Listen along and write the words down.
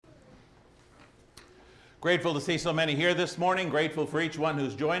Grateful to see so many here this morning. Grateful for each one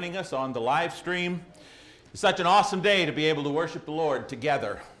who's joining us on the live stream. It's such an awesome day to be able to worship the Lord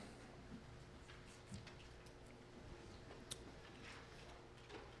together. It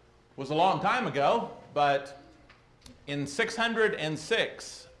was a long time ago, but in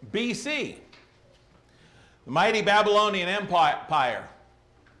 606 BC, the mighty Babylonian Empire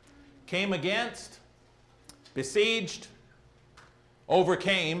came against, besieged,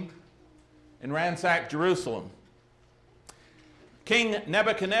 overcame, and ransacked Jerusalem. King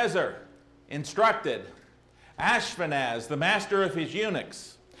Nebuchadnezzar instructed Ashpenaz, the master of his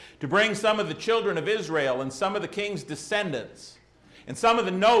eunuchs, to bring some of the children of Israel and some of the king's descendants and some of the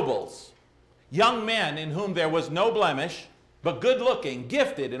nobles, young men in whom there was no blemish, but good-looking,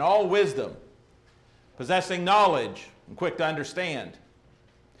 gifted in all wisdom, possessing knowledge and quick to understand,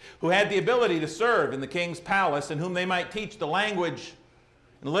 who had the ability to serve in the king's palace, and whom they might teach the language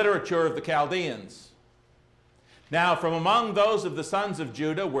and literature of the Chaldeans. Now, from among those of the sons of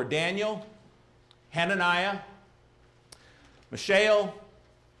Judah were Daniel, Hananiah, Mishael,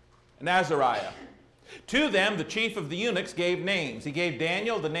 and Azariah. To them, the chief of the eunuchs gave names. He gave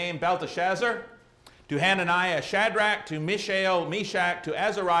Daniel the name Belteshazzar, to Hananiah Shadrach, to Mishael Meshach, to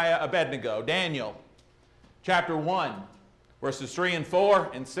Azariah Abednego. Daniel, chapter 1, verses 3 and 4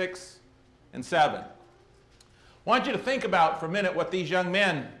 and 6 and 7. I want you to think about for a minute what these young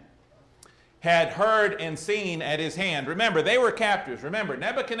men had heard and seen at his hand. Remember, they were captives. Remember,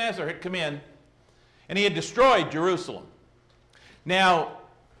 Nebuchadnezzar had come in and he had destroyed Jerusalem. Now,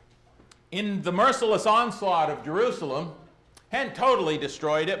 in the merciless onslaught of Jerusalem, hadn't totally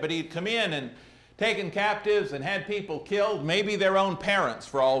destroyed it, but he'd come in and taken captives and had people killed, maybe their own parents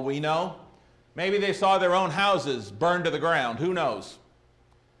for all we know. Maybe they saw their own houses burned to the ground. Who knows?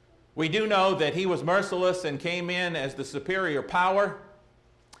 We do know that he was merciless and came in as the superior power,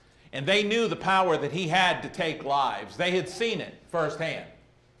 and they knew the power that he had to take lives. They had seen it firsthand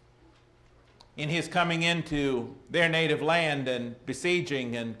in his coming into their native land and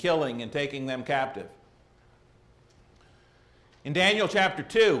besieging and killing and taking them captive. In Daniel chapter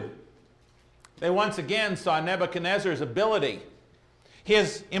 2, they once again saw Nebuchadnezzar's ability,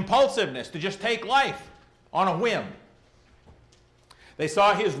 his impulsiveness to just take life on a whim. They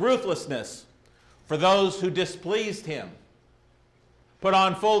saw his ruthlessness for those who displeased him put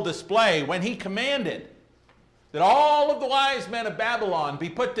on full display when he commanded that all of the wise men of Babylon be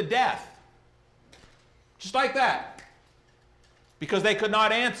put to death. Just like that. Because they could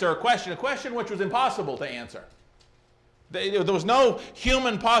not answer a question which was impossible to answer. There was no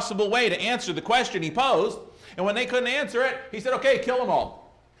human possible way to answer the question he posed. And when they couldn't answer it, he said, okay, kill them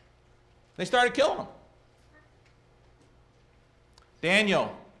all. They started killing them.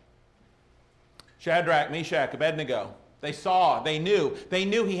 Daniel, Shadrach, Meshach, Abednego, they saw, they knew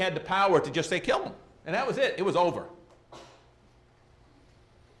he had the power to just say, kill them. And that was it. It was over.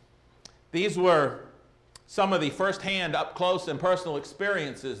 These were some of the first-hand, up-close and personal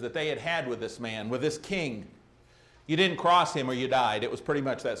experiences that they had had with this man, with this king. You didn't cross him or you died. It was pretty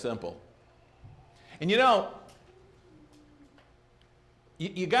much that simple. And you know,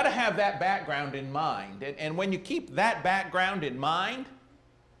 you got to have that background in mind. And when you keep that background in mind,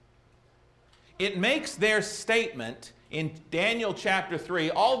 it makes their statement in Daniel chapter 3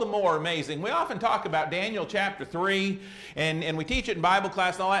 all the more amazing. We often talk about Daniel chapter 3, and we teach it in Bible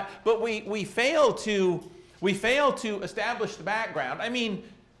class and all that, but we fail to establish the background. I mean,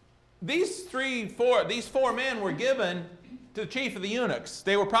 these four men were given to the chief of the eunuchs.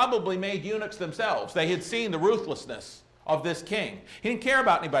 They were probably made eunuchs themselves. They had seen the ruthlessness of this king. He didn't care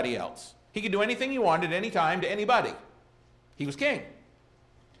about anybody else. He could do anything he wanted anytime to anybody. He was king.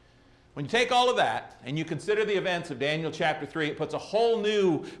 When you take all of that and you consider the events of Daniel chapter 3, it puts a whole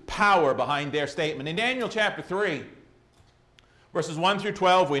new power behind their statement. In Daniel chapter 3, verses 1 through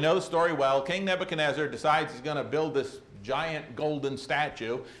 12, we know the story well. King Nebuchadnezzar decides he's going to build this giant golden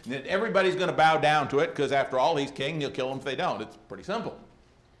statue, and that everybody's going to bow down to it, because after all, he's king, and he'll kill them if they don't. It's pretty simple.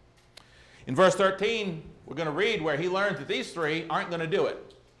 In verse 13, we're going to read where he learns that these three aren't going to do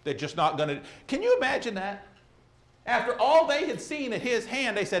it. They're just not going to. Can you imagine that? After all they had seen at his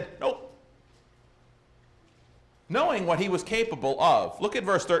hand, they said, nope. Knowing what he was capable of. Look at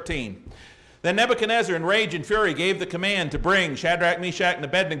verse 13. Then Nebuchadnezzar, in rage and fury, gave the command to bring Shadrach, Meshach, and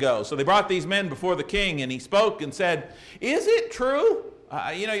Abednego. So they brought these men before the king, and he spoke and said, is it true?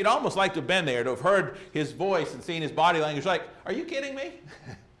 You'd almost like to have been there, to have heard his voice and seen his body language. Like, are you kidding me?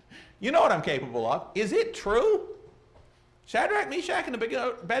 You know what I'm capable of. Is it true, Shadrach, Meshach, and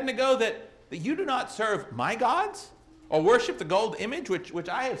Abednego, that you do not serve my gods or worship the gold image which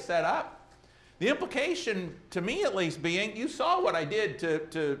I have set up? The implication, to me at least, being, you saw what I did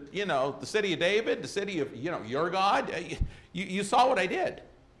to the city of David, the city of, your God. You saw what I did.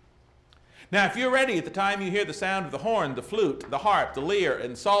 Now, if you're ready at the time you hear the sound of the horn, the flute, the harp, the lyre,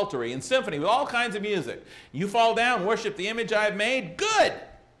 and psaltery, and symphony with all kinds of music, you fall down, worship the image I have made, good.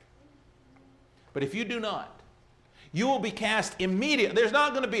 But if you do not, you will be cast immediately. There's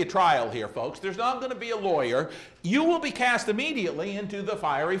not going to be a trial here, folks. There's not going to be a lawyer. You will be cast immediately into the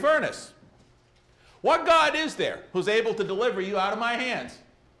fiery furnace. What God is there who's able to deliver you out of my hands?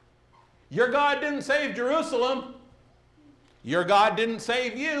 Your God didn't save Jerusalem. Your God didn't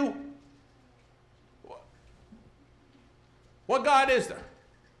save you. What God is there?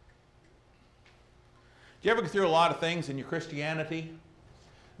 Did you ever go through a lot of things in your Christianity?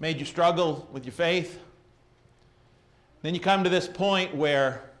 Made you struggle with your faith? Then you come to this point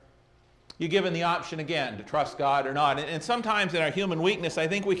where you're given the option again to trust God or not. And sometimes in our human weakness, I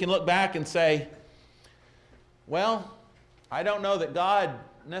think we can look back and say, well, I don't know that God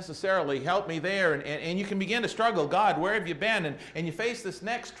necessarily helped me there. And you can begin to struggle. God, where have you been? And you face this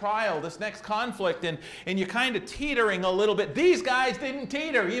next trial, this next conflict, and you're kind of teetering a little bit. These guys didn't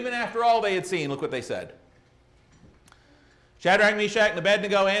teeter even after all they had seen. Look what they said. Shadrach, Meshach, and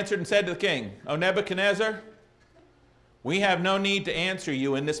Abednego answered and said to the king, O Nebuchadnezzar, we have no need to answer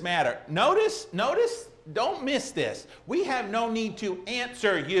you in this matter. Notice, don't miss this. We have no need to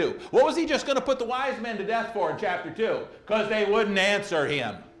answer you. What was he just going to put the wise men to death for in chapter 2? Because they wouldn't answer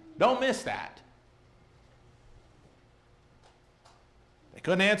him. Don't miss that. They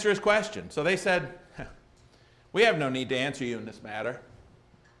couldn't answer his question. So they said, we have no need to answer you in this matter.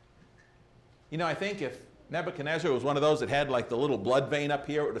 I think if Nebuchadnezzar was one of those that had like the little blood vein up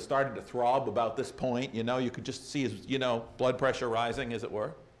here, it would have started to throb about this point. You could just see his, blood pressure rising, as it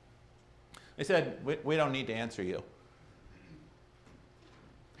were. They said, we don't need to answer you.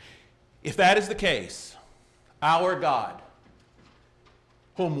 If that is the case, our God,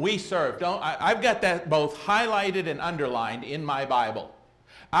 whom we serve, I've got that both highlighted and underlined in my Bible.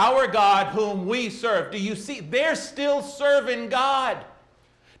 Our God, whom we serve. Do you see? They're still serving God.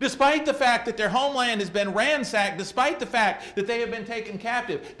 Despite the fact that their homeland has been ransacked, despite the fact that they have been taken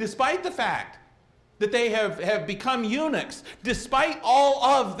captive, despite the fact that they have become eunuchs, despite all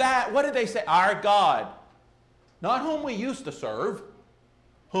of that, what did they say? Our God, not whom we used to serve,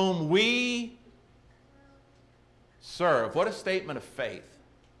 whom we serve. What a statement of faith.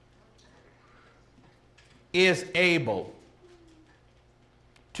 Is able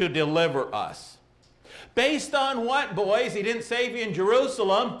to deliver us. Based on what, boys? He didn't save you in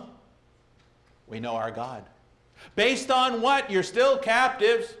Jerusalem. We know our God. Based on what? You're still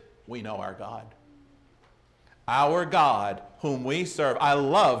captives. We know our God. Our God, whom we serve, I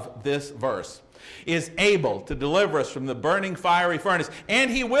love this verse, is able to deliver us from the burning fiery furnace, and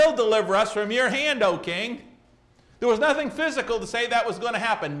he will deliver us from your hand, O king. There was nothing physical to say that was going to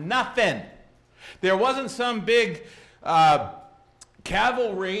happen. Nothing. There wasn't some big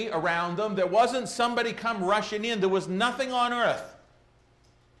cavalry around them. There wasn't somebody come rushing in. There was nothing on earth.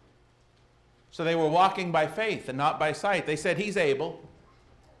 So they were walking by faith and not by sight. They said, he's able.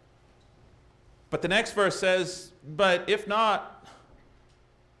 But the next verse says, but if not,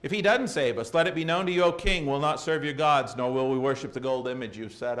 if he doesn't save us, let it be known to you, O king, we'll not serve your gods, nor will we worship the gold image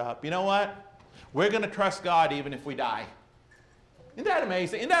you've set up. You know what? We're going to trust God even if we die. Isn't that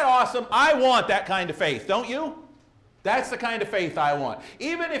amazing? Isn't that awesome? I want that kind of faith, don't you? That's the kind of faith I want.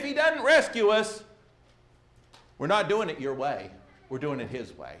 Even if he doesn't rescue us, we're not doing it your way. We're doing it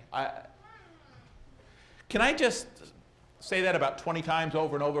his way. Can I just say that about 20 times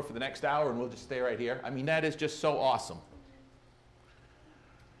over and over for the next hour and we'll just stay right here? I mean, that is just so awesome.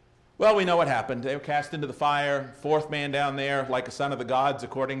 Well, we know what happened. They were cast into the fire. Fourth man down there, like a son of the gods,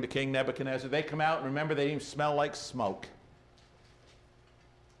 according to King Nebuchadnezzar. They come out, and remember, they didn't even smell like smoke.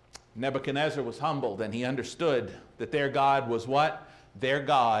 Nebuchadnezzar was humbled, and he understood that their God was what? Their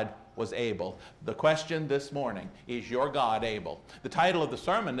God was able. The question this morning, is your God able? The title of the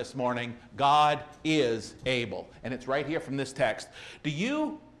sermon this morning, God is able. And it's right here from this text. Do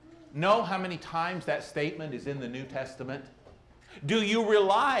you know how many times that statement is in the New Testament? Do you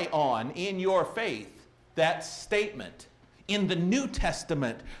rely on, in your faith, that statement? In the New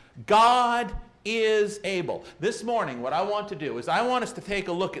Testament, God is able. This morning, what I want to do is I want us to take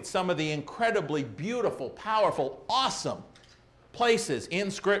a look at some of the incredibly beautiful, powerful, awesome places in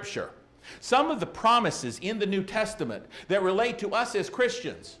Scripture. Some of the promises in the New Testament that relate to us as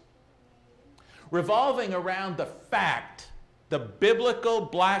Christians, revolving around the fact, the biblical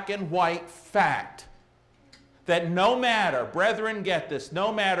black and white fact, that no matter, brethren, get this,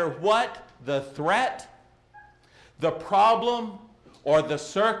 no matter what the threat, the problem, or the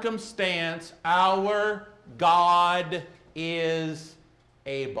circumstance, our God is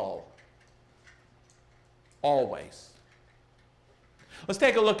able. Always. Let's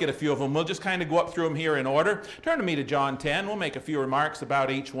take a look at a few of them. We'll just kind of go up through them here in order. Turn to me to John 10. We'll make a few remarks about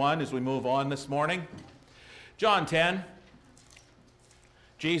each one as we move on this morning. John 10.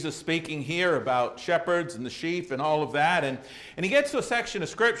 Jesus speaking here about shepherds and the sheep and all of that. And he gets to a section of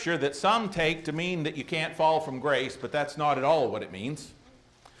Scripture that some take to mean that you can't fall from grace, but that's not at all what it means.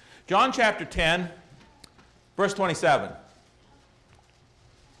 John chapter 10, verse 27.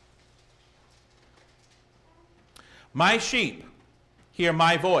 My sheep hear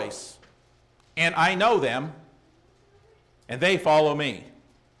my voice, and I know them, and they follow me.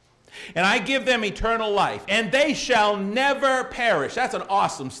 And I give them eternal life, and they shall never perish. That's an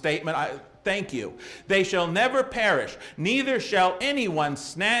awesome statement. Thank you. They shall never perish, neither shall anyone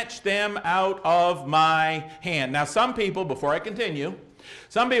snatch them out of my hand. Now, some people, before I continue,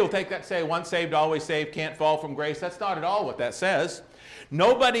 some people take that and say, once saved, always saved, can't fall from grace. That's not at all what that says.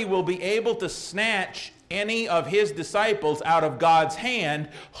 Nobody will be able to snatch any of his disciples out of God's hand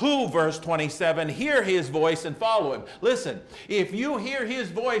who, verse 27, hear his voice and follow him. Listen, if you hear his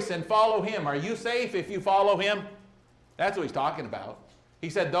voice and follow him, are you safe if you follow him? That's what he's talking about. He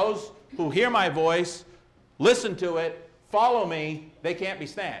said, those who hear my voice, listen to it, follow me, they can't be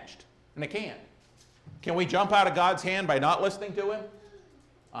snatched. And they can't. Can we jump out of God's hand by not listening to him?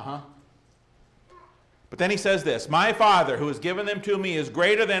 But then he says this, my Father who has given them to me is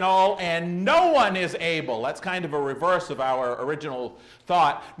greater than all, and no one is able. That's kind of a reverse of our original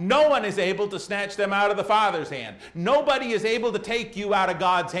thought. No one is able to snatch them out of the Father's hand. Nobody is able to take you out of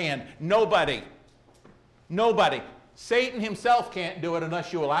God's hand. Nobody. Nobody. Satan himself can't do it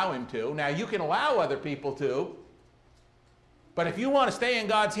unless you allow him to. Now, you can allow other people to. But if you want to stay in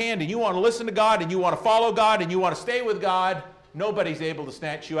God's hand and you want to listen to God and you want to follow God and you want to stay with God, nobody's able to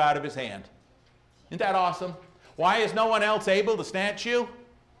snatch you out of his hand. Isn't that awesome? Why is no one else able to snatch you?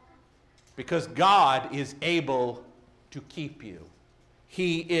 Because God is able to keep you.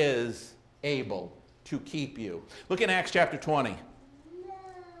 He is able to keep you. Look in Acts chapter 20.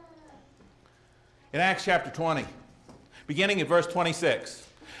 In Acts chapter 20, beginning at verse 26.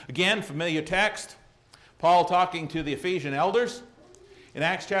 Again, familiar text. Paul talking to the Ephesian elders. In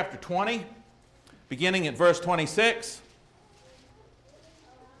Acts chapter 20, beginning at verse 26.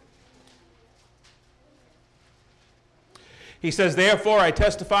 He says, therefore I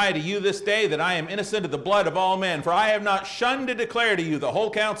testify to you this day that I am innocent of the blood of all men, for I have not shunned to declare to you the whole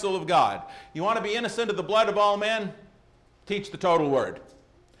counsel of God. You want to be innocent of the blood of all men? Teach the total word.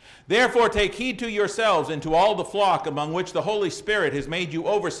 Therefore take heed to yourselves and to all the flock among which the Holy Spirit has made you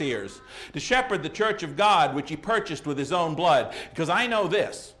overseers, to shepherd the church of God which he purchased with his own blood. Because I know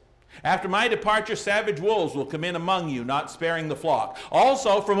this, after my departure savage wolves will come in among you, not sparing the flock.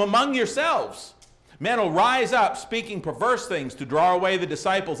 Also from among yourselves men will rise up, speaking perverse things to draw away the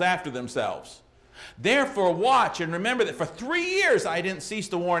disciples after themselves. Therefore watch and remember that for 3 years I didn't cease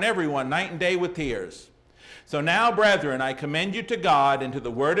to warn everyone night and day with tears. So now, brethren, I commend you to God and to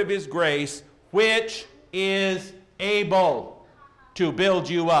the word of his grace, which is able to build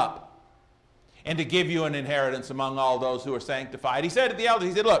you up and to give you an inheritance among all those who are sanctified. He said to the elders,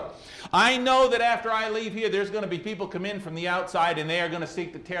 he said, look, I know that after I leave here, there's going to be people come in from the outside and they are going to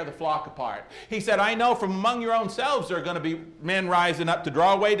seek to tear the flock apart. He said, I know from among your own selves there are going to be men rising up to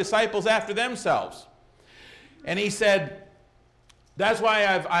draw away disciples after themselves. And he said, that's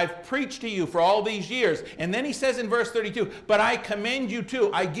why I've preached to you for all these years. And then he says in verse 32, but I commend you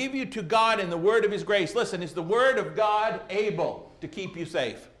to, I give you to God in the word of his grace. Listen, is the word of God able to keep you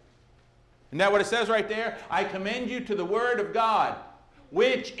safe? Isn't that what it says right there? I commend you to the word of God,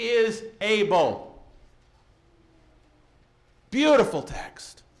 which is able. Beautiful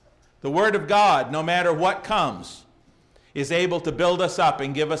text. The word of God, no matter what comes, is able to build us up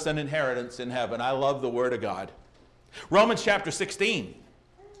and give us an inheritance in heaven. I love the word of God. Romans chapter 16.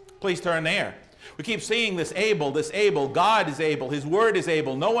 Please turn there. We keep seeing this able. God is able. His word is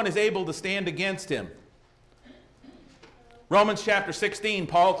able. No one is able to stand against him. Romans chapter 16,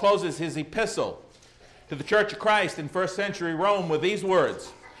 Paul closes his epistle to the Church of Christ in first century Rome with these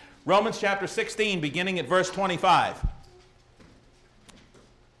words. Romans chapter 16, beginning at verse 25.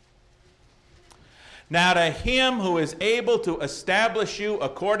 Now to him who is able to establish you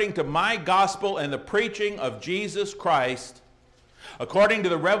according to my gospel and the preaching of Jesus Christ, according to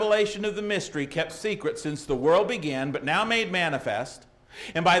the revelation of the mystery kept secret since the world began, but now made manifest,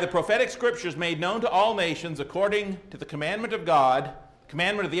 and by the prophetic scriptures made known to all nations according to the commandment of God,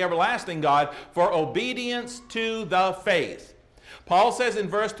 commandment of the everlasting God, for obedience to the faith, Paul says in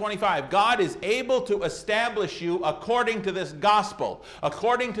verse 25, God is able to establish you according to this gospel,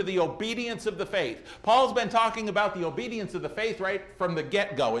 according to the obedience of the faith. Paul's been talking about the obedience of the faith right from the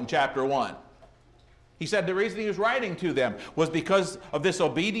get-go in chapter 1. He said the reason he was writing to them was because of this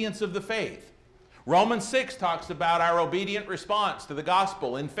obedience of the faith. Romans 6 talks about our obedient response to the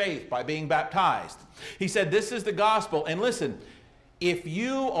gospel in faith by being baptized. He said this is the gospel, and listen, if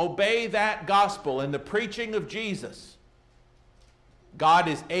you obey that gospel in the preaching of Jesus, God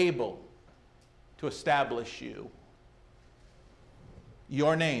is able to establish you.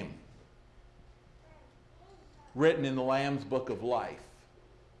 Your name written in the Lamb's book of life.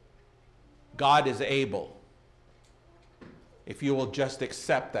 God is able, if you will just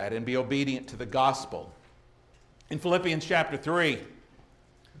accept that and be obedient to the gospel. In Philippians chapter 3,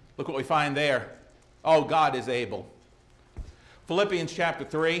 look what we find there. Oh, God is able. Philippians chapter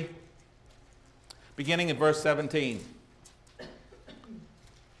 3, beginning at verse 17.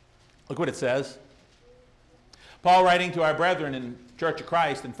 Look what it says. Paul, writing to our brethren in Church of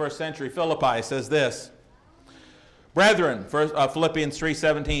Christ in first century Philippi, says this. Brethren, Philippians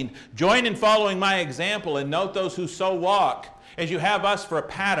 3:17, join in following my example and note those who so walk, as you have us for a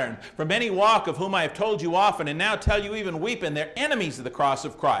pattern. For many walk, of whom I have told you often, and now tell you even weeping, they're enemies of the cross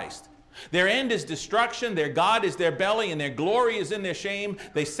of Christ. Their end is destruction, their God is their belly, and their glory is in their shame.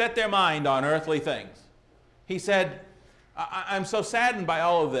 They set their mind on earthly things. He said, I'm so saddened by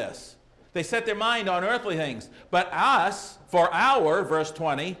all of this. They set their mind on earthly things. But us, for our, verse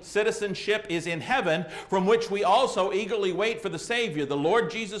 20, citizenship is in heaven, from which we also eagerly wait for the Savior, the Lord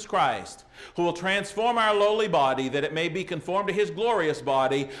Jesus Christ, who will transform our lowly body, that it may be conformed to his glorious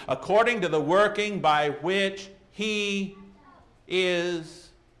body, according to the working by which he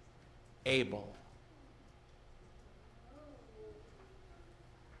is able.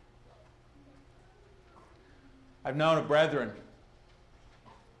 I've known of brethren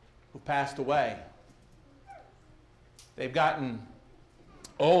who passed away. They've gotten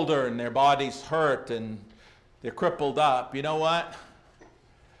older and their bodies hurt and they're crippled up. You know what?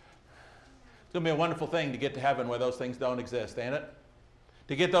 It's going to be a wonderful thing to get to heaven where those things don't exist, ain't it?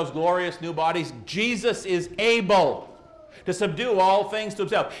 To get those glorious new bodies. Jesus is able to subdue all things to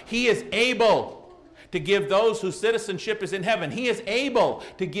himself. He is able to give those whose citizenship is in heaven. He is able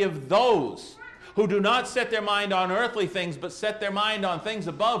to give those who do not set their mind on earthly things, but set their mind on things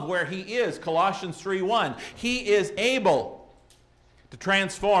above where he is. Colossians 3:1. He is able to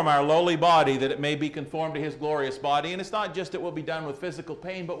transform our lowly body that it may be conformed to his glorious body. And it's not just it will be done with physical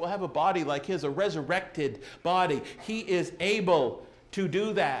pain, but we'll have a body like his, a resurrected body. He is able to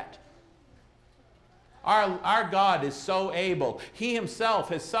do that. Our God is so able. He himself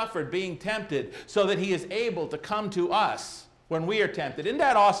has suffered being tempted so that he is able to come to us when we are tempted. Isn't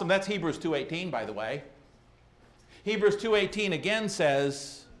that awesome? That's Hebrews 2:18, by the way. Hebrews 2:18 again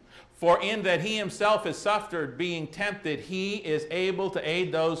says, for in that he himself has suffered being tempted, he is able to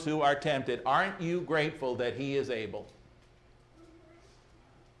aid those who are tempted. Aren't you grateful that he is able?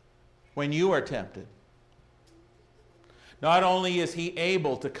 When you are tempted, not only is he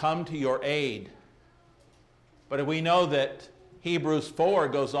able to come to your aid, but we know that Hebrews 4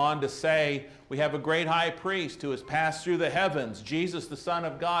 goes on to say, we have a great high priest who has passed through the heavens, Jesus the Son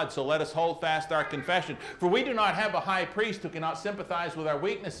of God, so let us hold fast our confession. For we do not have a high priest who cannot sympathize with our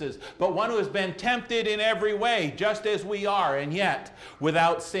weaknesses, but one who has been tempted in every way, just as we are, and yet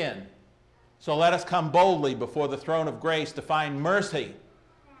without sin. So let us come boldly before the throne of grace to find mercy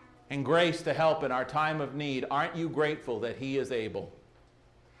and grace to help in our time of need. Aren't you grateful that he is able?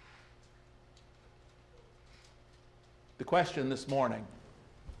 The question this morning.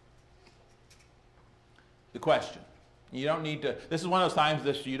 The question. You don't need to, this is one of those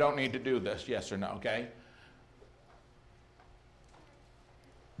times you don't need to do this, yes or no, okay?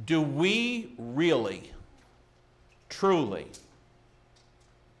 Do we really, truly,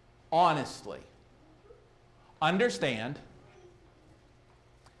 honestly understand,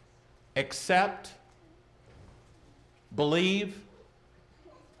 accept, believe,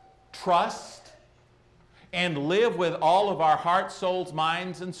 trust, and live with all of our hearts, souls,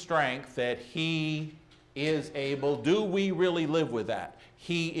 minds, and strength that he is able? Do we really live with that?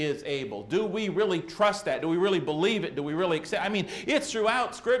 He is able. Do we really trust that? Do we really believe it? Do we really accept? I mean, it's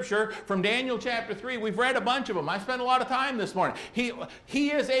throughout Scripture. From Daniel chapter 3, we've read a bunch of them. I spent a lot of time this morning. He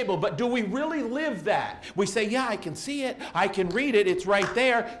is able, but do we really live that? We say, yeah, I can see it. I can read it. It's right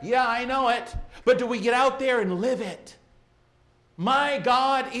there. Yeah, I know it. But do we get out there and live it? My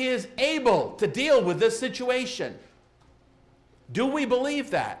God is able to deal with this situation. Do we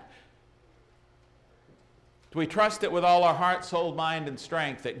believe that? Do we trust it with all our heart, soul, mind, and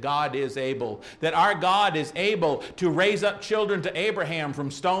strength that God is able? That our God is able to raise up children to Abraham from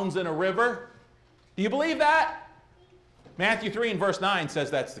stones in a river? Do you believe that? Matthew 3 and verse 9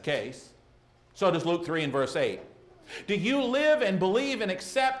 says that's the case. So does Luke 3 and verse 8. Do you live and believe and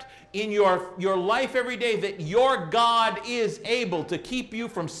accept in your life every day that your God is able to keep you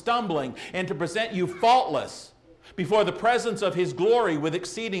from stumbling and to present you faultless before the presence of His glory with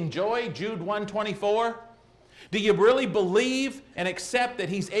exceeding joy? Jude 1:24. Do you really believe and accept that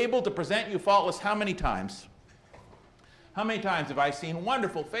He's able to present you faultless? How many times? How many times have I seen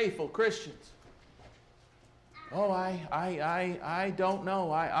wonderful, faithful Christians? Oh, I don't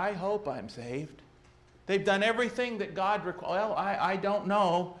know. I hope I'm saved. They've done everything that God requires. Well, I don't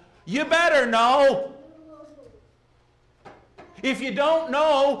know. You better know. If you don't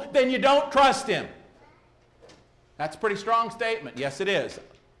know, then you don't trust Him. That's a pretty strong statement. Yes, it is.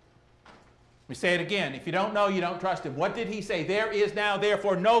 Let me say it again. If you don't know, you don't trust Him. What did He say? There is now,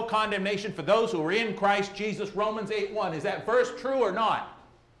 therefore, no condemnation for those who are in Christ Jesus. Romans 8:1. Is that verse true or not?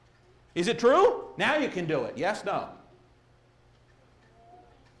 Is it true? Now you can do it. Yes, no.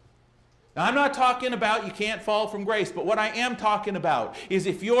 Now, I'm not talking about you can't fall from grace, but what I am talking about is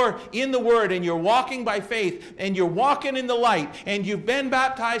if you're in the Word and you're walking by faith and you're walking in the light and you've been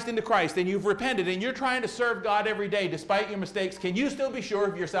baptized into Christ and you've repented and you're trying to serve God every day despite your mistakes, can you still be sure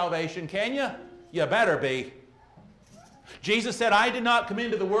of your salvation? Can you? You better be. Jesus said, I did not come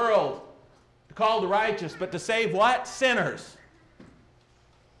into the world to call the righteous, but to save what? Sinners.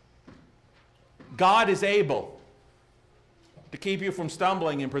 God is able to keep you from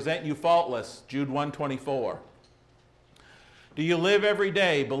stumbling and present you faultless. Jude 1:24. Do you live every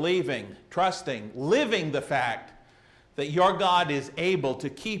day believing, trusting, living the fact that your God is able to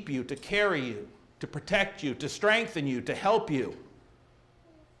keep you, to carry you, to protect you, to strengthen you, to help you,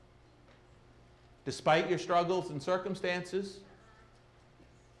 despite your struggles and circumstances?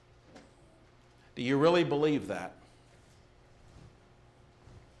 Do you really believe that?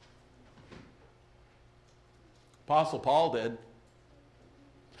 Apostle Paul did.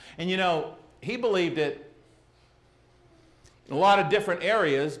 And you know, he believed it in a lot of different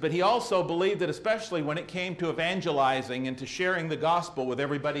areas, but he also believed it especially when it came to evangelizing and to sharing the gospel with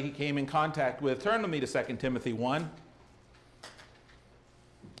everybody he came in contact with. Turn with me to 2 Timothy 1.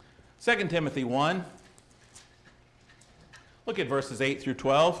 2 Timothy 1. Look at verses 8 through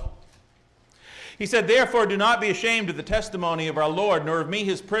 12. He said, therefore, do not be ashamed of the testimony of our Lord, nor of me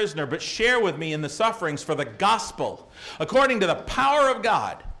his prisoner, but share with me in the sufferings for the gospel, according to the power of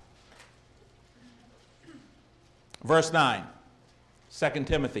God. Verse 9, 2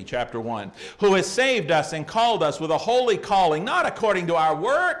 Timothy chapter 1, who has saved us and called us with a holy calling, not according to our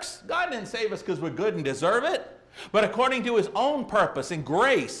works. God didn't save us because we're good and deserve it, but according to His own purpose and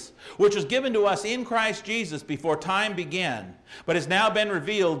grace, which was given to us in Christ Jesus before time began, but has now been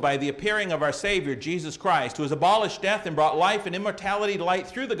revealed by the appearing of our Savior, Jesus Christ, who has abolished death and brought life and immortality to light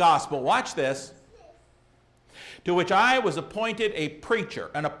through the gospel. Watch this. To which I was appointed a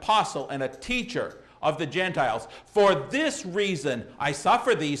preacher, an apostle, and a teacher of the Gentiles. For this reason I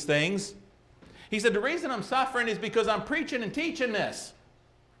suffer these things. He said, the reason I'm suffering is because I'm preaching and teaching this.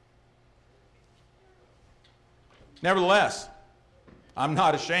 Nevertheless, I'm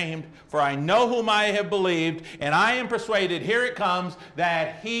not ashamed, for I know whom I have believed, and I am persuaded, here it comes,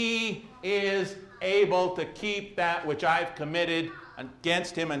 that He is able to keep that which I've committed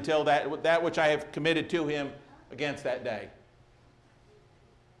against Him until that which I have committed to Him against that day.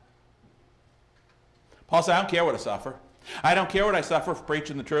 Paul said, I don't care what I suffer. I don't care what I suffer for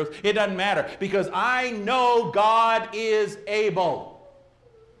preaching the truth. It doesn't matter, because I know God is able.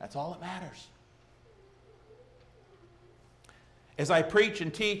 That's all that matters. As I preach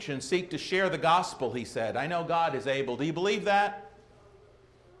and teach and seek to share the gospel, he said, I know God is able. Do you believe that?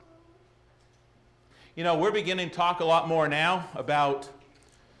 You know, we're beginning to talk a lot more now about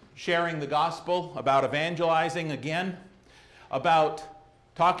sharing the gospel, about evangelizing again, about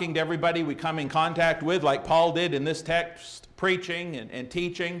talking to everybody we come in contact with, like Paul did in this text, preaching and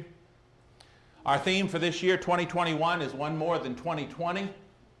teaching. Our theme for this year, 2021, is one more than 2020.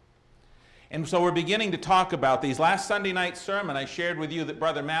 And so we're beginning to talk about these. Last Sunday night's sermon, I shared with you that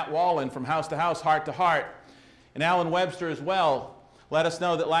Brother Matt Wallen from House to House, Heart to Heart, and Alan Webster as well, let us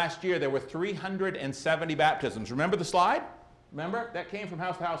know that last year there were 370 baptisms. Remember the slide? Remember? That came from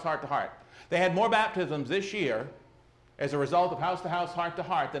House to House, Heart to Heart. They had more baptisms this year as a result of House to House, Heart to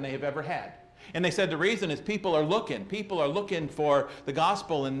Heart than they have ever had. And they said the reason is people are looking for the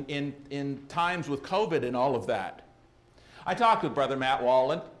gospel in times with COVID and all of that. I talked with Brother Matt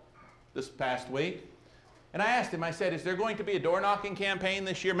Wallen this past week, and I asked him, I said, is there going to be a door-knocking campaign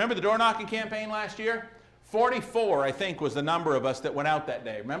this year? Remember the door-knocking campaign last year? 44, I think, was the number of us that went out that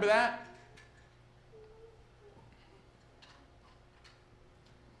day. Remember that?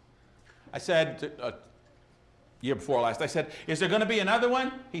 I said, year before last, I said, is there going to be another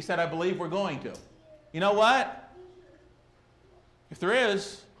one? He said, I believe we're going to. You know what? If there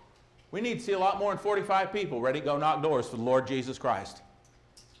is, we need to see a lot more than 45 people ready to go knock doors for the Lord Jesus Christ.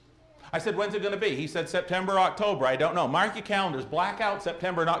 I said, when's it going to be? He said, September, October. I don't know. Mark your calendars. Blackout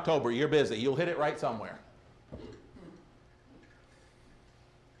September and October. You're busy. You'll hit it right somewhere.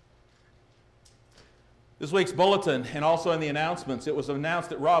 This week's bulletin, and also in the announcements, it was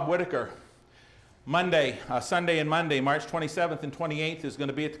announced that Rob Whitaker, Sunday and Monday, March 27th and 28th, is going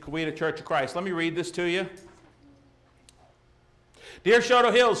to be at the Coweta Church of Christ. Let me read this to you. Dear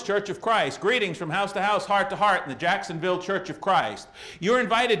Chouteau Hills Church of Christ, greetings from house to house, heart to heart in the Jacksonville Church of Christ. You're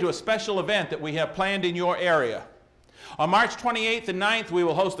invited to a special event that we have planned in your area. On March 28th and 9th, we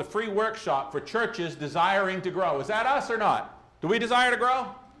will host a free workshop for churches desiring to grow. Is that us or not? Do we desire to grow?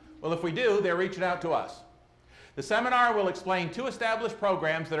 Well, if we do, they're reaching out to us. The seminar will explain 2 established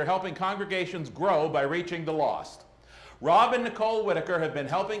programs that are helping congregations grow by reaching the lost. Rob and Nicole Whitaker have been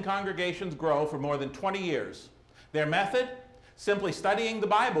helping congregations grow for more than 20 years. Their method? Simply studying the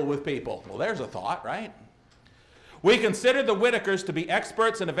Bible with people. Well, there's a thought, right? We consider the Whitakers to be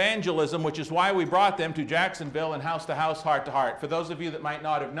experts in evangelism, which is why we brought them to Jacksonville and house to house, heart to heart. For those of you that might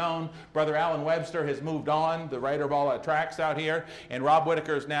not have known, Brother Alan Webster has moved on, the writer of all our tracts out here, and Rob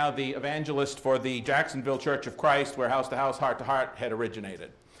Whitaker is now the evangelist for the Jacksonville Church of Christ, where house to house, heart to heart had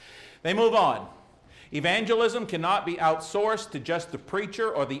originated. They move on. Evangelism cannot be outsourced to just the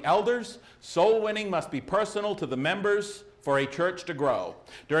preacher or the elders. Soul winning must be personal to the members for a church to grow.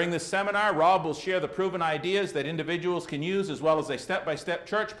 During this seminar, Rob will share the proven ideas that individuals can use, as well as a step-by-step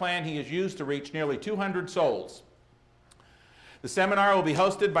church plan he has used to reach nearly 200 souls. The seminar will be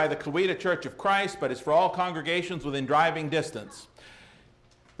hosted by the Coweta Church of Christ, but is for all congregations within driving distance.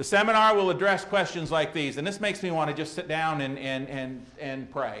 The seminar will address questions like these, and this makes me want to just sit down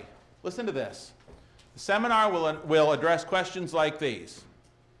and pray. Listen to this. The seminar will address questions like these.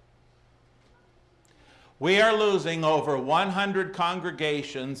 We are losing over 100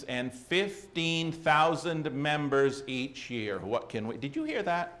 congregations and 15,000 members each year. What can we... Did you hear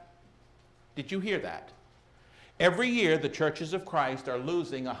that? Did you hear that? Every year, the churches of Christ are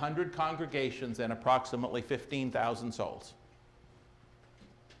losing 100 congregations and approximately 15,000 souls.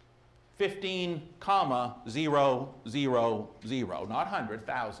 15, 0, 0, 0, not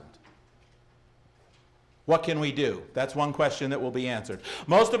 100,000. What can we do? That's one question that will be answered.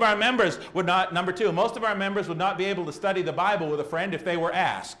 Most of our members would not, number 2, most of our members would not be able to study the Bible with a friend if they were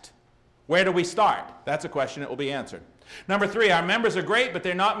asked. Where do we start? That's a question that will be answered. Number 3, our members are great, but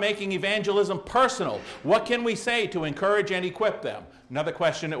they're not making evangelism personal. What can we say to encourage and equip them? Another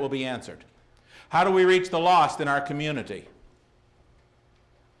question that will be answered. How do we reach the lost in our community?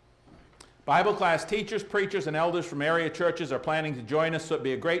 Bible class teachers, preachers, and elders from area churches are planning to join us, so it'll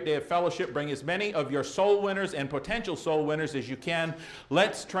be a great day of fellowship. Bring as many of your soul winners and potential soul winners as you can.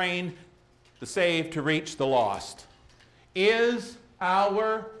 Let's train the saved to reach the lost. Is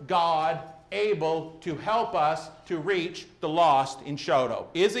our God able to help us to reach the lost in Chouteau?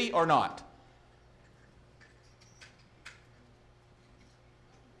 Is he or not?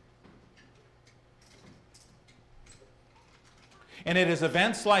 And it is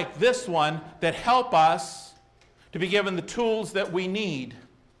events like this one that help us to be given the tools that we need.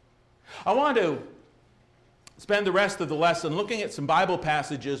 I want to spend the rest of the lesson looking at some Bible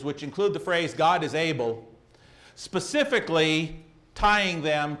passages which include the phrase, God is able, specifically tying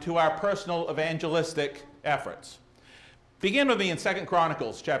them to our personal evangelistic efforts. Begin with me in 2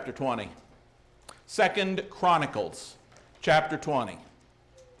 Chronicles chapter 20. 2 Chronicles chapter 20.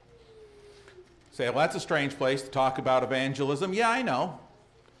 Say, well, that's a strange place to talk about evangelism. Yeah, I know.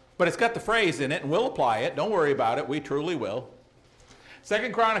 But it's got the phrase in it, and we'll apply it. Don't worry about it. We truly will. 2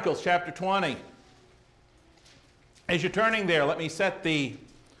 Chronicles chapter 20. As you're turning there, let me set the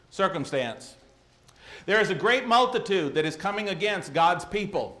circumstance. There is a great multitude that is coming against God's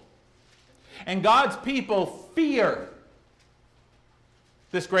people. And God's people fear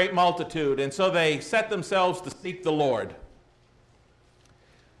this great multitude, and so they set themselves to seek the Lord.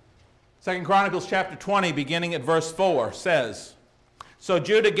 2 Chronicles chapter 20, beginning at verse 4, says, So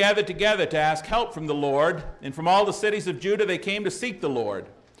Judah gathered together to ask help from the Lord, and from all the cities of Judah they came to seek the Lord.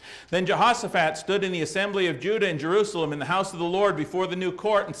 Then Jehoshaphat stood in the assembly of Judah in Jerusalem in the house of the Lord before the new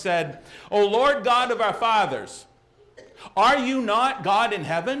court and said, O Lord God of our fathers, are you not God in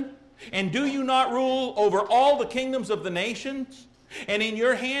heaven? And do you not rule over all the kingdoms of the nations? And in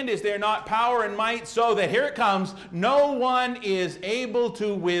your hand is there not power and might, so that, here it comes, no one is able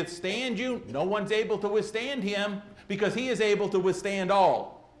to withstand you. No one's able to withstand him, because he is able to withstand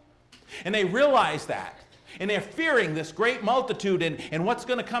all. And they realize that. And they're fearing this great multitude and what's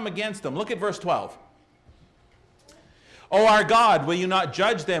going to come against them. Look at verse 12. O our God, will you not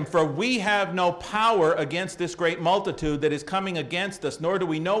judge them? For we have no power against this great multitude that is coming against us, nor do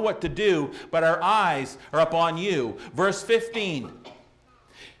we know what to do, but our eyes are upon you. Verse 15.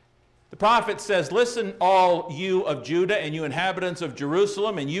 The prophet says, listen, all you of Judah and you inhabitants of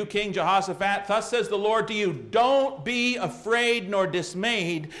Jerusalem and you, King Jehoshaphat, thus says the Lord to you, don't be afraid nor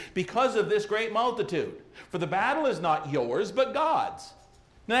dismayed because of this great multitude. For the battle is not yours, but God's.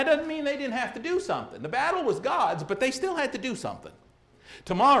 Now, that doesn't mean they didn't have to do something. The battle was God's, but they still had to do something.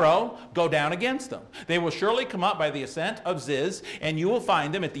 Tomorrow, go down against them. They will surely come up by the ascent of Ziz, and you will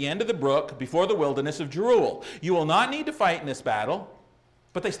find them at the end of the brook before the wilderness of Jeruel. You will not need to fight in this battle,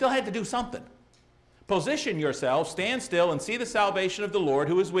 but they still had to do something. Position yourselves, stand still, and see the salvation of the Lord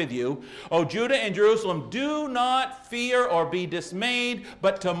who is with you. O Judah and Jerusalem, do not fear or be dismayed,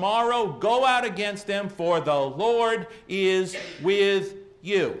 but tomorrow go out against them, for the Lord is with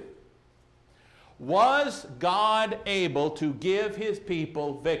you. Was God able to give his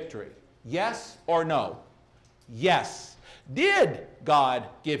people victory? Yes or no? Yes. Did God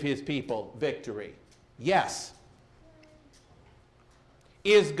give his people victory? Yes.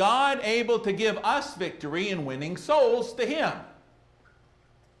 Is God able to give us victory in winning souls to him?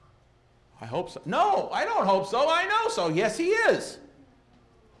 I hope so. No, I don't hope so. I know so. Yes, he is.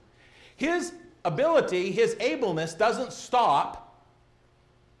 His ability, his ableness doesn't stop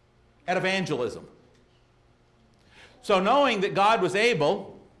at evangelism. So knowing that God was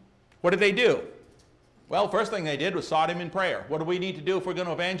able, what did they do? Well, first thing they did was sought him in prayer. What do we need to do if we're going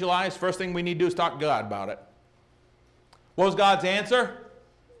to evangelize? First thing we need to do is talk to God about it. What was God's answer?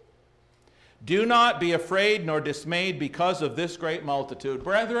 Do not be afraid nor dismayed because of this great multitude.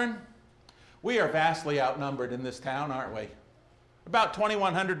 Brethren, we are vastly outnumbered in this town, aren't we? About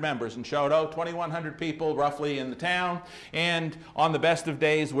 2,100 members in Shodo, 2,100 people roughly in the town, and on the best of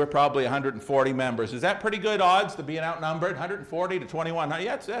days, we're probably 140 members. Is that pretty good odds to being outnumbered? 140 to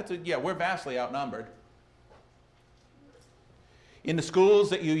 2,100? Yeah, we're vastly outnumbered. In the schools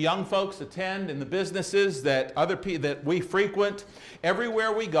that you young folks attend, in the businesses that that we frequent,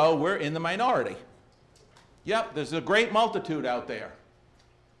 everywhere we go, we're in the minority. Yep, there's a great multitude out there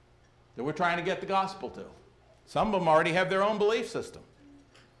that we're trying to get the gospel to. Some of them already have their own belief system.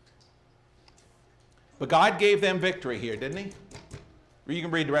 But God gave them victory here, didn't he? You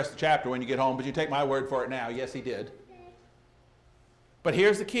can read the rest of the chapter when you get home, but you take my word for it now. Yes, he did. But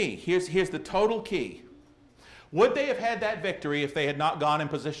here's the key. Here's the total key. Would they have had that victory if they had not gone and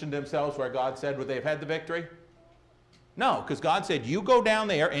positioned themselves where God said would they have had the victory? No, because God said, you go down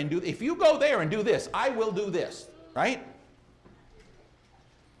there and if you go there and do this, I will do this, right?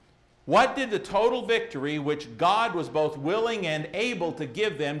 What did the total victory which God was both willing and able to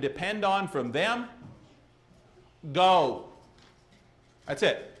give them depend on from them? Go. That's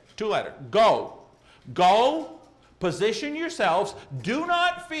it. 2-letter. Go. Go. Position yourselves. Do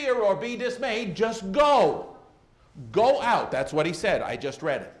not fear or be dismayed. Just go. Go out. That's what he said. I just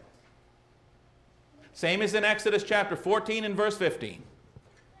read it. Same as in Exodus chapter 14 and verse 15.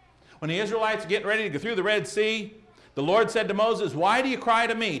 When the Israelites are getting ready to go through the Red Sea, the Lord said to Moses, why do you cry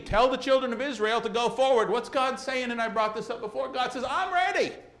to me? Tell the children of Israel to go forward. What's God saying? And I brought this up before. God says, I'm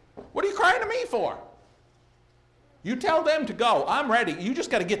ready. What are you crying to me for? You tell them to go. I'm ready. You just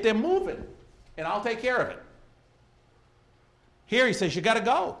got to get them moving, and I'll take care of it. Here he says, you got to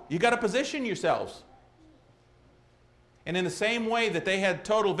go. You got to position yourselves. And in the same way that they had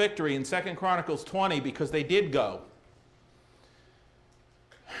total victory in 2 Chronicles 20 because they did go,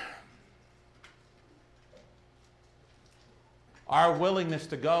 our willingness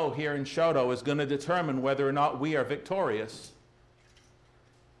to go here in Shodo is going to determine whether or not we are victorious.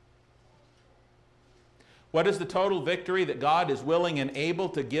 What is the total victory that God is willing and able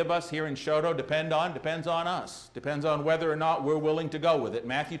to give us here in Shodo depend on? Depends on us. Depends on whether or not we're willing to go with it.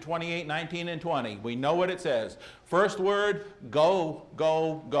 Matthew 28, 19 and 20. We know what it says. First word, go,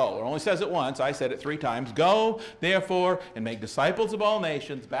 go, go. It only says it once. I said it 3 times. Go, therefore, and make disciples of all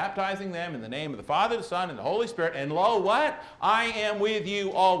nations, baptizing them in the name of the Father, the Son, and the Holy Spirit. And lo, what? I am with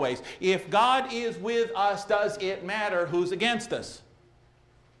you always. If God is with us, does it matter who's against us?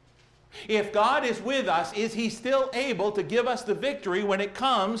 If God is with us, is he still able to give us the victory when it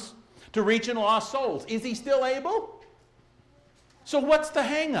comes to reaching lost souls? Is he still able? So what's the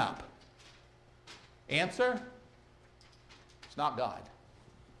hang up? Answer, it's not God.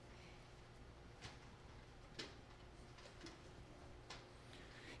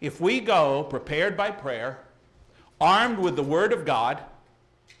 If we go prepared by prayer, armed with the Word of God,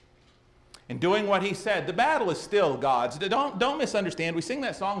 and doing what he said, the battle is still God's. Don't misunderstand. We sing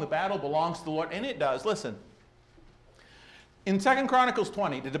that song, "The battle belongs to the Lord," and it does. Listen. In 2 Chronicles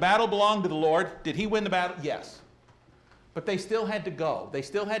 20, did the battle belong to the Lord? Did he win the battle? Yes. But they still had to go. They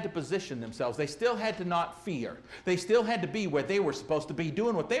still had to position themselves. They still had to not fear. They still had to be where they were supposed to be,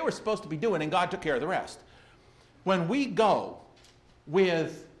 doing what they were supposed to be doing, and God took care of the rest. When we go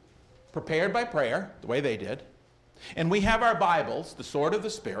with prepared by prayer, the way they did, and we have our Bibles, the sword of the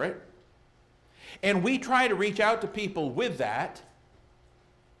Spirit, and we try to reach out to people with that,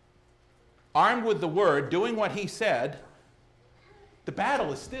 armed with the Word, doing what he said, the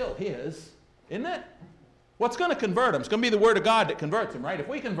battle is still his, isn't it? What's going to convert them? It's going to be the Word of God that converts them, right? If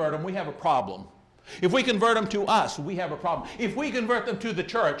we convert them, we have a problem. If we convert them to us, we have a problem. If we convert them to the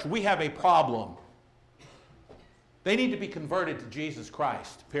church, we have a problem. They need to be converted to Jesus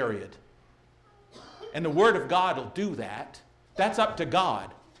Christ, period. And the Word of God will do that. That's up to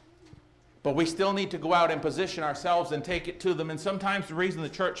God. But we still need to go out and position ourselves and take it to them. And sometimes the reason the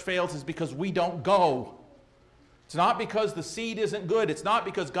church fails is because we don't go. It's not because the seed isn't good. It's not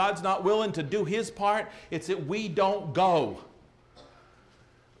because God's not willing to do his part. It's that we don't go.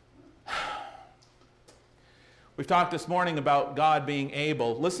 We've talked this morning about God being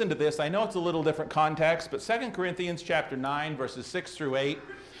able. Listen to this. I know it's a little different context, but 2 Corinthians chapter 9, verses 6 through 8.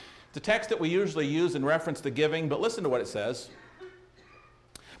 It's a text that we usually use in reference to giving, but listen to what it says.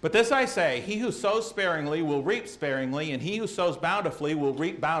 "But this I say, he who sows sparingly will reap sparingly, and he who sows bountifully will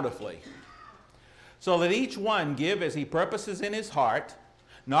reap bountifully. So let each one give as he purposes in his heart,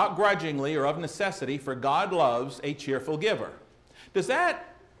 not grudgingly or of necessity, for God loves a cheerful giver." Does that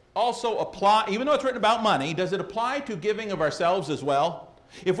also apply, even though it's written about money, does it apply to giving of ourselves as well?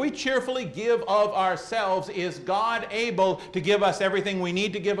 If we cheerfully give of ourselves, is God able to give us everything we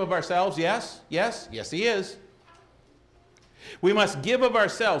need to give of ourselves? Yes? Yes? Yes, he is. We must give of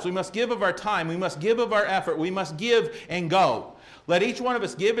ourselves. We must give of our time. We must give of our effort. We must give and go. Let each one of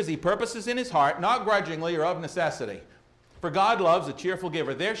us give as he purposes in his heart, not grudgingly or of necessity. For God loves a cheerful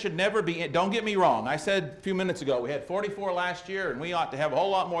giver. There should never be, don't get me wrong, I said a few minutes ago, we had 44 last year, and we ought to have a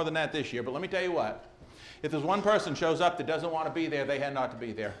whole lot more than that this year. But let me tell you what, if there's one person shows up that doesn't want to be there, they had not to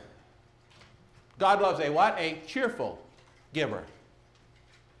be there. God loves a what? A cheerful giver.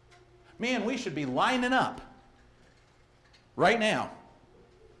 Man, we should be lining up right now.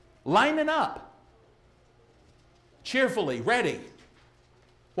 Lining up. Cheerfully, ready.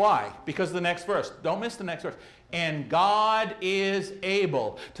 Why? Because of the next verse. Don't miss the next verse. "And God is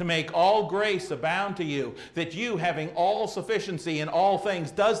able to make all grace abound to you, that you, having all sufficiency in all things,"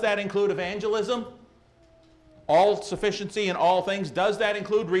 does that include evangelism? All sufficiency in all things, does that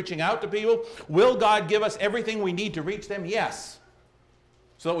include reaching out to people? Will God give us everything we need to reach them? Yes.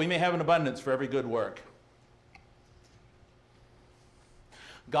 So that we may have an abundance for every good work.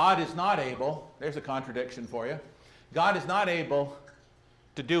 God is not able, there's a contradiction for you. God is not able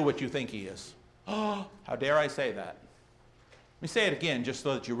to do what you think he is. Oh, how dare I say that? Let me say it again just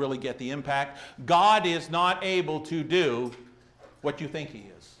so that you really get the impact. God is not able to do what you think he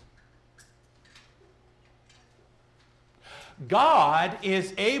is. God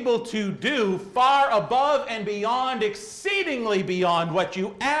is able to do far above and beyond, exceedingly beyond what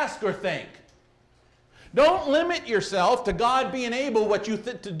you ask or think. Don't limit yourself to God being able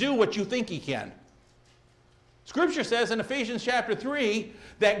to do what you think he can. Scripture says in Ephesians chapter 3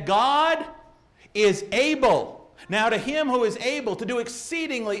 that God is able. Now to him who is able to do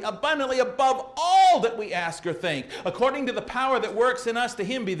exceedingly abundantly above all that we ask or think, according to the power that works in us, to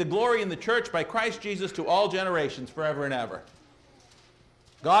him be the glory in the church by Christ Jesus to all generations forever and ever.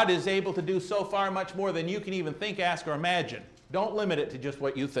 God is able to do so far much more than you can even think, ask, or imagine. Don't limit it to just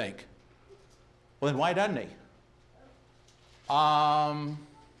what you think. Well, then why doesn't he?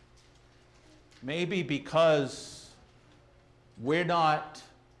 Maybe because we're not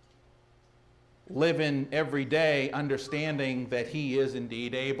living every day understanding that he is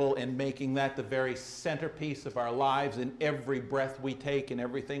indeed able and making that the very centerpiece of our lives in every breath we take and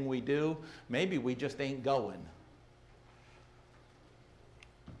everything we do. Maybe we just ain't going.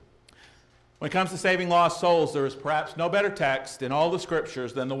 When it comes to saving lost souls, there is perhaps no better text in all the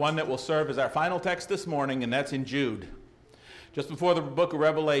scriptures than the one that will serve as our final text this morning, and that's in Jude. Just before the book of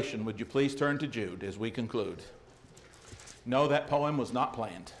Revelation, would you please turn to Jude as we conclude? No, that poem was not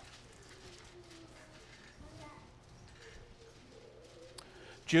planned.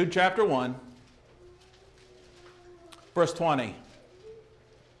 Jude chapter 1, verse 20.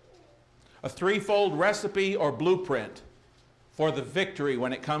 A threefold recipe or blueprint for the victory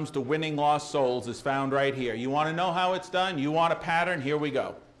when it comes to winning lost souls is found right here. You want to know how it's done? You want a pattern? Here we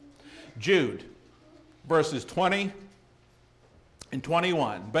go. Jude, verses 20 and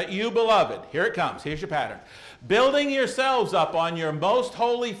 21. But you, beloved, here it comes. Here's your pattern. Building yourselves up on your most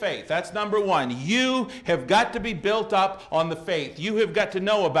holy faith. That's number one. You have got to be built up on the faith. You have got to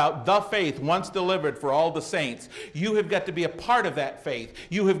know about the faith once delivered for all the saints. You have got to be a part of that faith.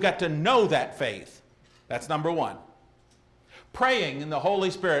 You have got to know that faith. That's number one. Praying in the Holy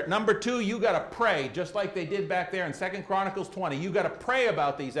Spirit. Number two, you got to pray just like they did back there in 2 Chronicles 20. You got to pray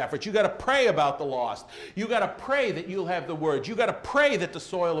about these efforts. You got to pray about the lost. You got to pray that you'll have the word. You got to pray that the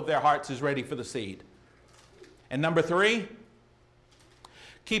soil of their hearts is ready for the seed. And number three,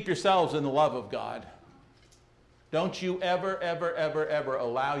 keep yourselves in the love of God. Don't you ever, ever, ever, ever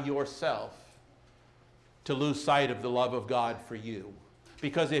allow yourself to lose sight of the love of God for you.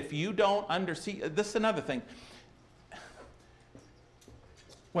 Because if you don't understand, this is another thing.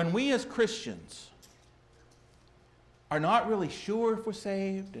 When we as Christians are not really sure if we're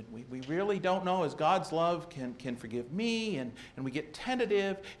saved, and we really don't know as God's love can forgive me, and we get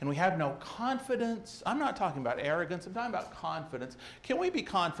tentative, and we have no confidence. I'm not talking about arrogance, I'm talking about confidence. Can we be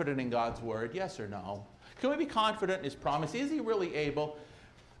confident in God's word, yes or no? Can we be confident in his promise? Is he really able?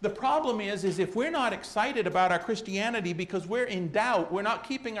 The problem is if we're not excited about our Christianity because we're in doubt, we're not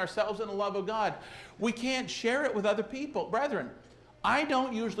keeping ourselves in the love of God, we can't share it with other people. Brethren, I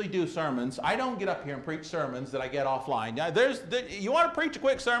don't usually do sermons. I don't get up here and preach sermons that I get offline. Now, you want to preach a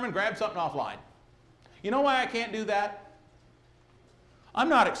quick sermon, grab something offline. You know why I can't do that? I'm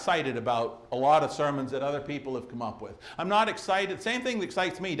not excited about a lot of sermons that other people have come up with. I'm not excited. Same thing that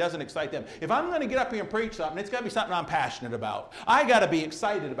excites me doesn't excite them. If I'm going to get up here and preach something, it's got to be something I'm passionate about. I got to be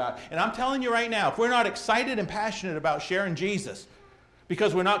excited about it. And I'm telling you right now, if we're not excited and passionate about sharing Jesus,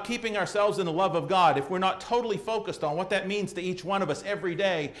 because we're not keeping ourselves in the love of God, if we're not totally focused on what that means to each one of us every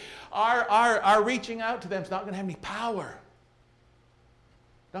day, our reaching out to them is not going to have any power.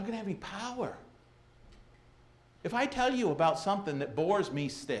 Not going to have any power. If I tell you about something that bores me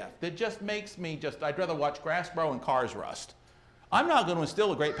stiff, that just makes me I'd rather watch grass grow and cars rust, I'm not going to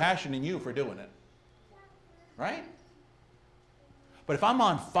instill a great passion in you for doing it. Right? But if I'm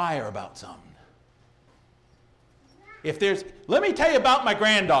on fire about something, let me tell you about my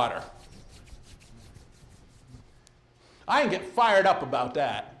granddaughter. I can get fired up about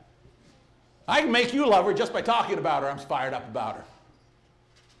that. I can make you love her just by talking about her. I'm fired up about her.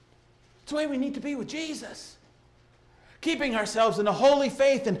 It's the way we need to be with Jesus. Keeping ourselves in the holy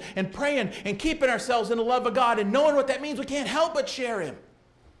faith and praying and keeping ourselves in the love of God and knowing what that means, we can't help but share him. And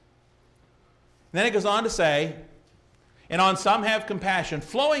then it goes on to say, and on some have compassion,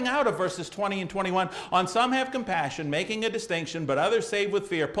 flowing out of verses 20 and 21, on some have compassion, making a distinction, but others save with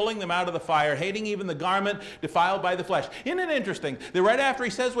fear, pulling them out of the fire, hating even the garment defiled by the flesh. Isn't it interesting that right after he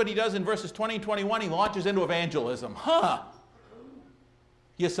says what he does in verses 20 and 21, he launches into evangelism?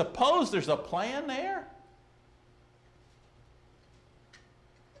 You suppose there's a plan there?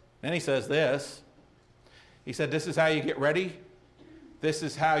 Then he says this. He said, this is how you get ready. This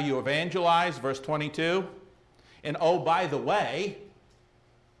is how you evangelize, verse 22. And oh, by the way,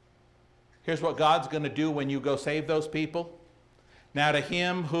 here's what God's going to do when you go save those people. Now to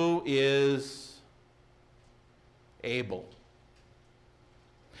him who is able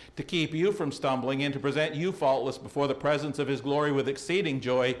to keep you from stumbling and to present you faultless before the presence of his glory with exceeding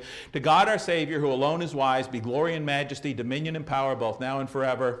joy, to God our Savior, who alone is wise, be glory and majesty, dominion and power, both now and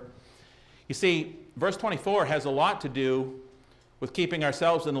forever. You see, verse 24 has a lot to do with keeping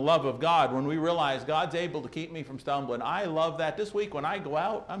ourselves in the love of God. When we realize God's able to keep me from stumbling, I love that. This week when I go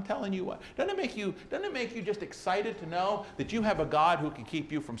out, I'm telling you what, doesn't it make you just excited to know that you have a God who can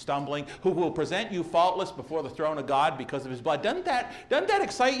keep you from stumbling, who will present you faultless before the throne of God because of his blood? Doesn't that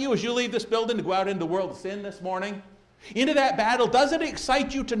excite you as you leave this building to go out into the world of sin this morning? Into that battle, doesn't it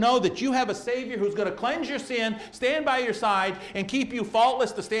excite you to know that you have a Savior who's going to cleanse your sin, stand by your side, and keep you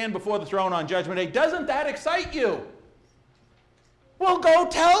faultless to stand before the throne on Judgment Day? Doesn't that excite you? Well, go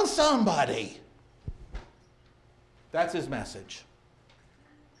tell somebody. That's his message.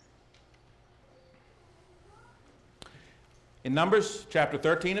 In Numbers chapter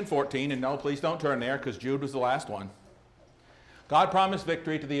 13 and 14, and no, please don't turn there because Jude was the last one. God promised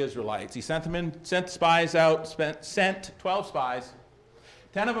victory to the Israelites. He sent spies out, sent 12 spies.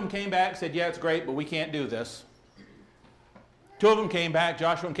 10 of them came back, said, yeah, it's great, but we can't do this. 2 of them came back,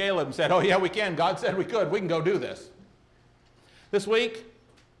 Joshua and Caleb, and said, oh yeah, we can. God said we could. We can go do this. This week,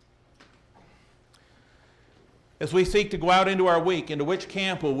 as we seek to go out into our week, into which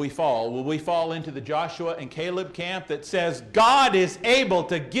camp will we fall? Will we fall into the Joshua and Caleb camp that says, God is able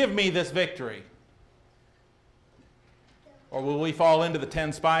to give me this victory? Or will we fall into the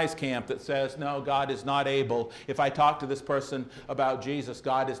 10 spies camp that says, no, God is not able. If I talk to this person about Jesus,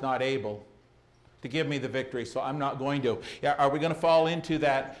 God is not able to give me the victory, so I'm not going to. Are we going to fall into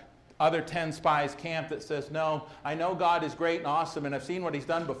that other 10 spies camp that says, no, I know God is great and awesome, and I've seen what he's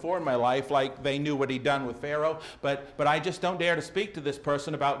done before in my life, like they knew what he'd done with Pharaoh, but I just don't dare to speak to this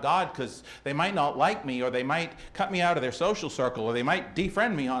person about God because they might not like me, or they might cut me out of their social circle, or they might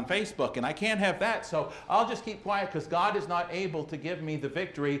defriend me on Facebook, and I can't have that, so I'll just keep quiet because God is not able to give me the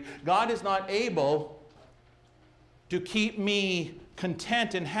victory. God is not able to keep me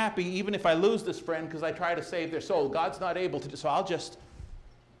content and happy even if I lose this friend because I try to save their soul. God's not able to, so I'll just...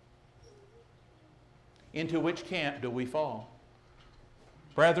 Into which camp do we fall?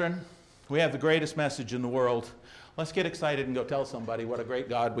 Brethren, we have the greatest message in the world. Let's get excited and go tell somebody what a great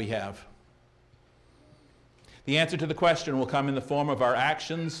God we have. The answer to the question will come in the form of our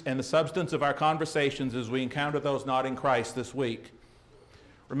actions and the substance of our conversations as we encounter those not in Christ this week.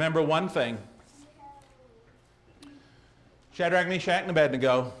 Remember one thing. Shadrach, Meshach, and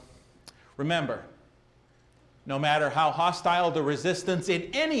Abednego, remember, no matter how hostile the resistance in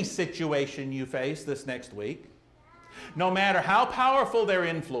any situation you face this next week, no matter how powerful their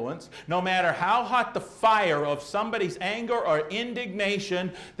influence, no matter how hot the fire of somebody's anger or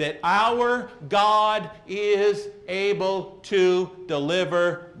indignation, that our God is able to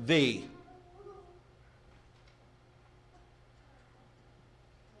deliver thee.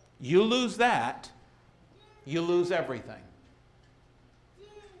 You lose that, you lose everything.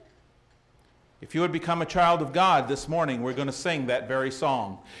 If you would become a child of God this morning, we're going to sing that very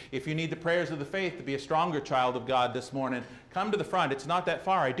song. If you need the prayers of the faith to be a stronger child of God this morning, come to the front. It's not that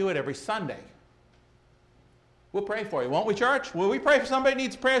far. I do it every Sunday. We'll pray for you, won't we, church? Will we pray for somebody who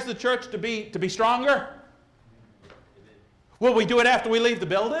needs prayers of the church to be stronger? Will we do it after we leave the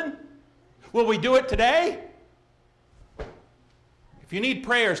building? Will we do it today? If you need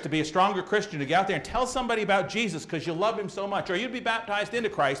prayers to be a stronger Christian, to get out there and tell somebody about Jesus because you love him so much, or you'd be baptized into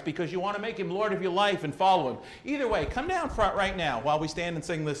Christ because you want to make him Lord of your life and follow him. Either way, come down front right now while we stand and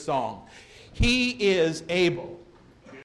sing this song. He is able.